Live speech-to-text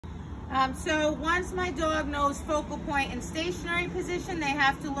So once my dog knows focal point and stationary position, they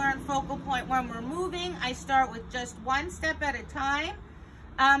have to learn focal point when we're moving. I start with just one step at a time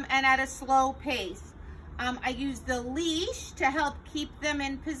and at a slow pace. I use the leash to help keep them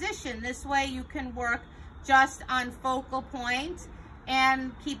in position. This way you can work just on focal point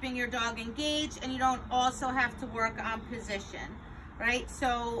and keeping your dog engaged, and you don't also have to work on position, right?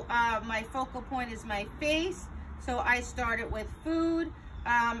 So my focal point is my face. So I started with food.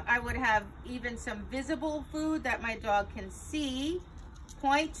 I would have even some visible food that my dog can see.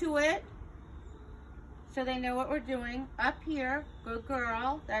 Point to it so they know what we're doing. Up here, good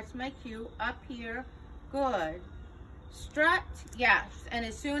girl. That's my cue. Up here, good. Strut, yes. And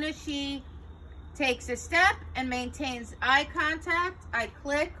as soon as she takes a step and maintains eye contact, I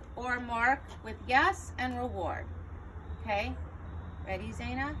click or mark with yes and reward. Okay, ready,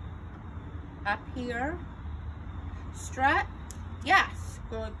 Zaina? Up here, strut, yes.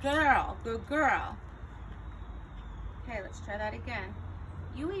 Good girl, good girl. Okay, let's try that again.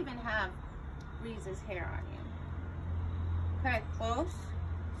 You even have Reese's hair on you. Okay, close,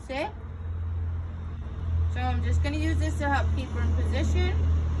 sit. So I'm just gonna use this to help keep her in position.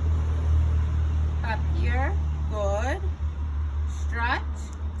 Up here, good. Strut,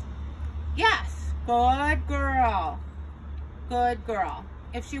 yes, good girl. Good girl.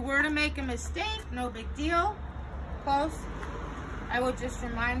 If she were to make a mistake, no big deal. Close. I would just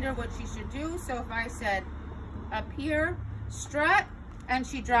remind her what she should do. So if I said up here, strut, and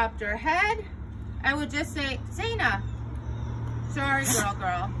she dropped her head, I would just say, Zaina, sorry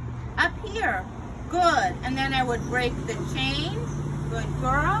girl, up here, good. And then I would break the chain, good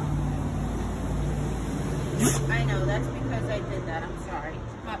girl. I know, that's because I did that, I'm sorry.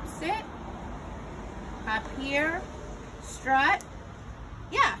 Up, sit, up here, strut,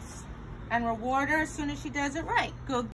 yes. And reward her as soon as she does it right. Good.